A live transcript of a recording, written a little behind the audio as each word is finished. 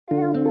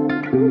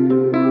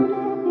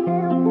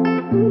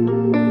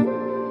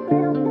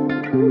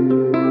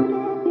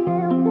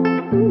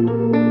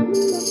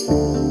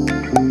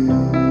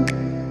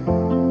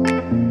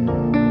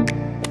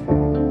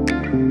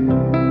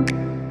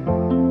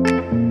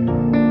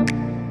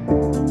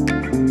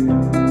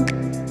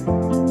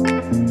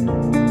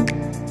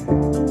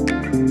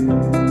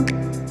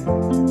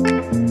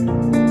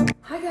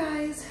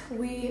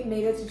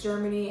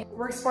Germany.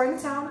 We're exploring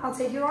the town. I'll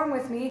take you along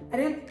with me.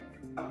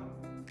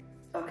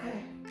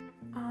 Okay.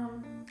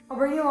 I'll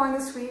bring you along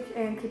this week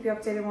and keep you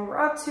updated what we're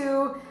up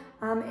to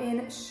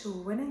in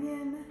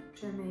Schwenningen,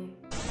 Germany.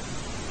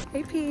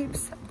 Hey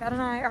peeps, Ben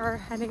and I are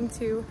heading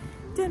to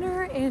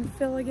dinner in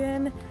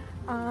Villingen.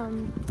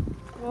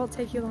 We'll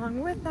take you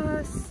along with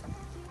us.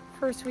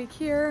 First week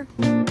here.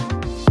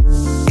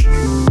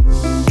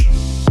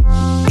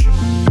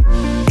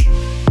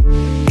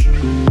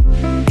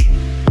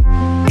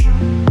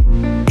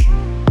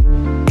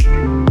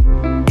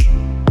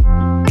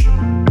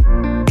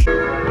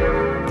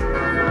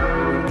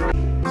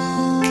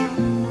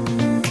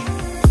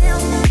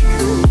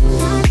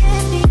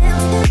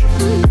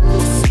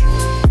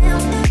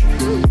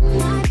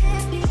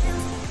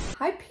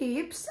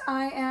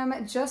 I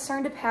am just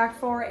starting to pack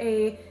for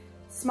a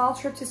small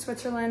trip to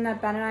Switzerland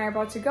that Ben and I are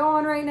about to go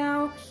on right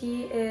now.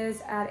 He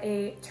is at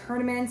a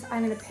tournament.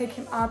 I'm gonna pick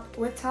him up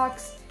with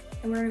Tux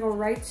and we're gonna go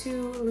right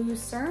to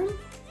Lucerne.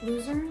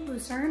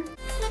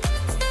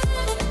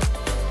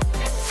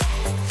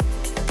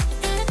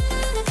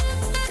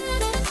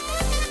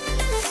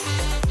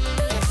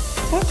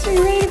 Tux, are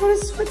you ready to go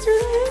to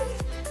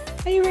Switzerland?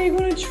 Are you ready to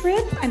go on a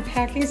trip? I'm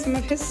packing some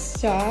of his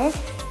stuff.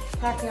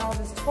 Packing all of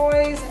his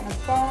toys and a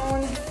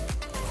phone.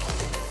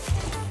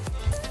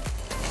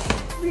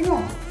 Where you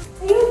going?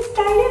 Are you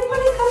excited?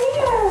 Want to come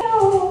here?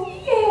 Oh,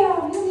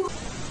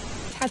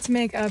 yeah. Had to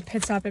make a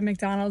pit stop at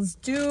McDonald's.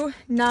 Do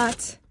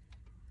not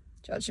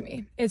judge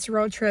me. It's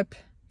road trip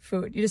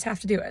food. You just have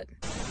to do it.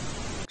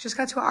 Just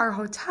got to our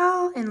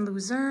hotel in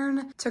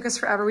Lucerne. Took us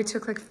forever. We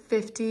took like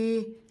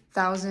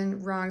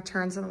 50,000 wrong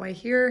turns on the way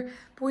here,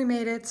 but we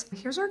made it.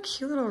 Here's our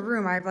cute little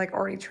room. I've like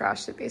already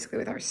trashed it basically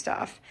with our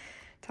stuff.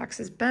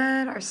 Tux's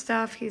bed, our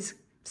stuff, he's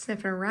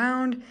sniffing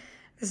around.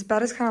 This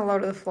bed is kind of low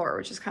to the floor,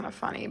 which is kind of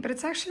funny, but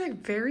it's actually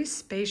like very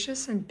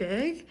spacious and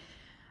big.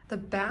 The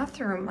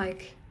bathroom,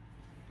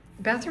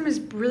 is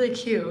really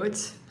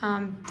cute.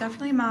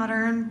 Definitely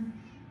modern,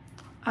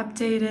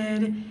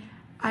 updated.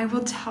 I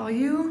will tell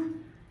you,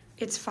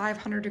 it's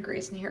 500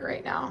 degrees in here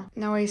right now.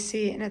 No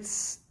AC and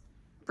it's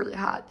really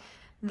hot.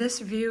 This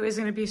view is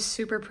gonna be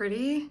super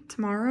pretty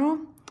tomorrow.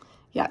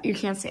 Yeah, you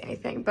can't see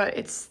anything, but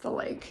it's the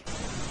lake.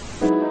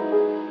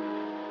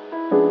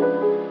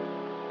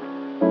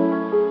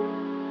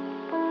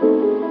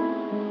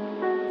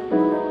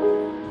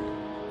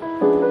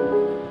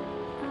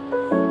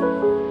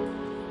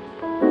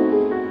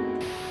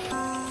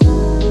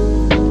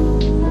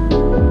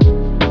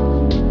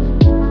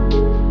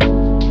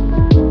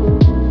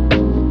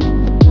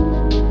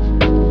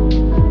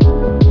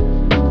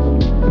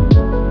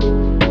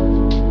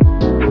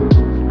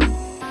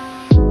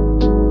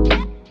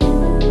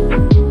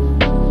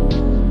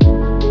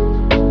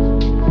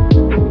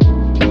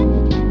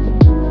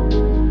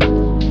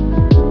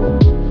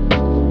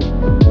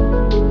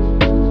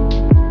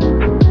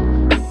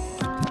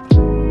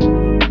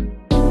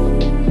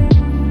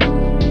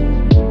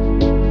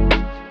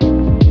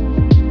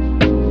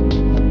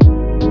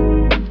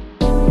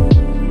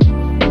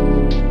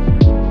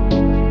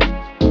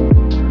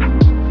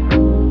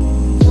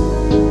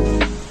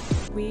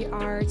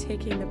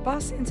 Taking the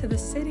bus into the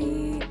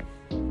city.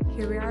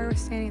 Here we are, we're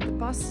standing at the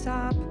bus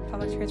stop.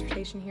 Public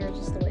transportation here is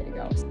just the way to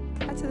go. So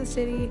head to the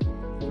city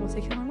and we'll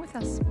take you along with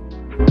us.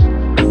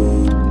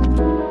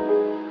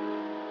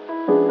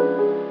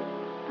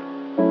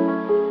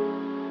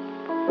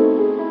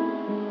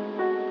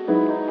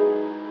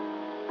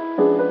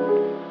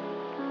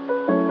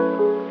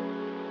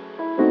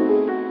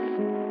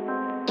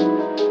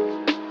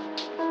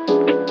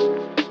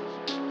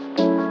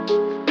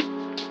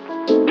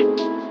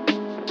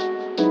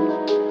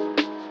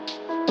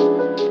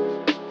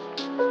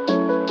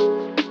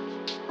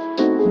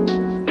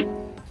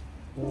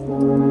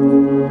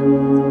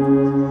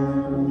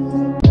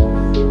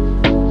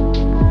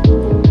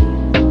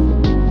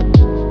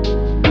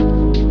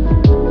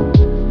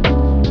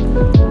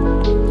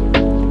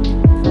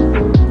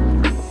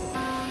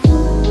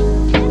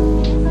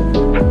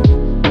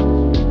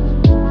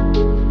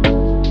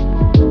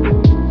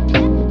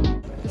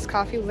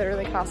 Coffee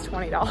literally costs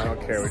 $20. I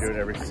don't care. We do it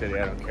every city.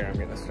 I don't care. I'm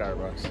getting a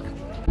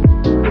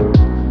Starbucks.